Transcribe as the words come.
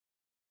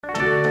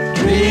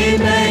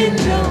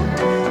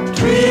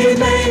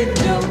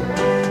angel,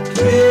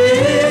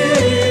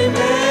 dream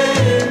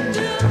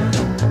angel,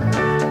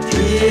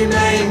 dream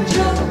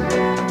angel,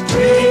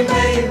 dream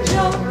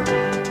angel,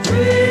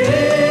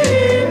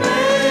 dream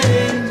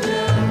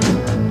angel.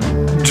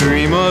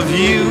 Dream of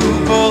you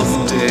both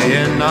day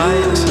and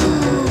night.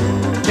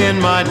 In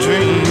my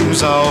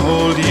dreams I'll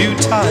hold you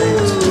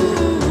tight.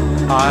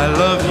 I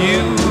love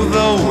you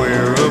though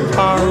we're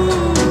apart.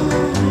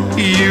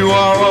 You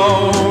are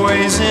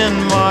always in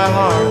my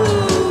heart.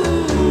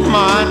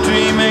 My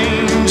dream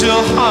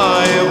angel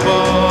high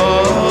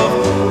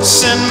above.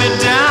 Send me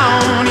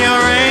down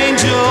your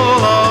angel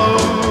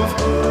love.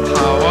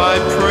 How I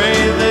pray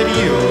that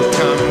you'll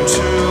come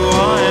true.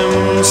 I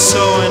am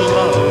so in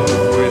love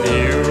with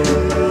you.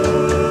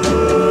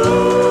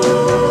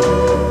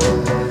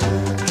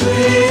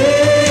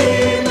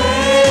 Dream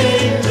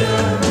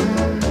angel.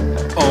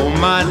 Oh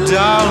my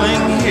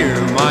darling, hear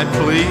my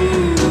plea.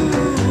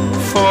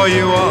 For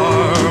you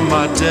are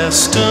my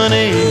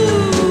destiny.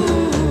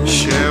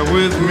 Share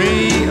with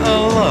me a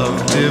love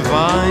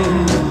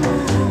divine.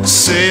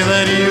 Say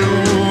that you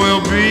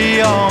will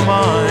be all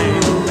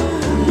mine.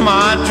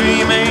 My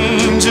dream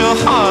angel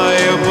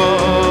high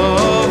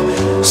above.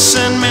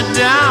 Send me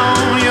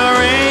down your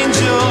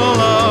angel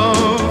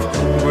love.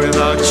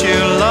 Without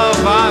your love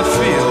I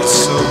feel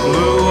so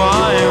blue.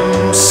 I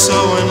am so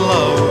in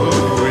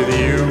love with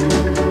you.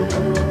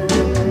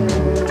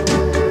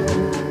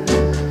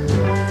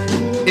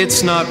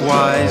 It's not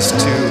wise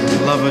to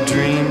love a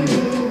dream,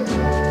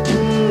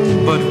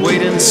 but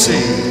wait and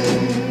see.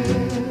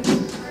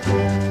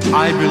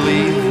 I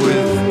believe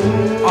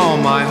with all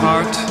my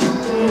heart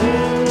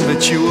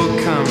that you will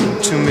come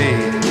to me.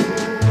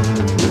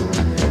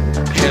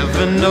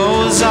 Heaven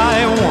knows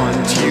I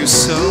want you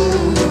so.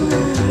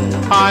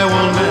 I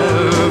will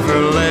never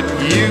let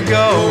you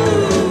go.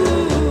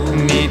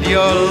 Need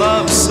your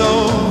love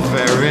so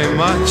very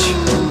much.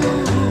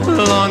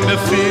 Long to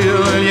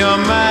feel your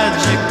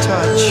magic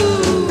touch.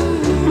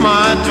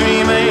 My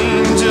dream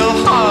angel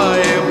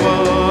high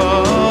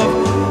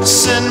above.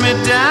 Send me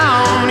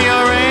down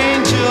your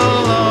angel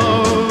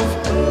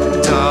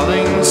love.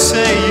 Darling,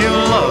 say you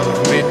love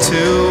me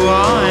too.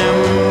 I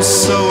am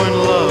so in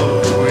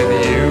love with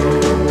you.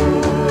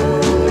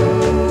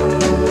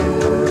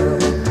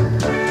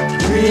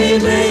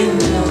 Dream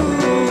angel,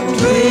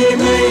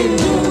 dream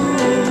angel.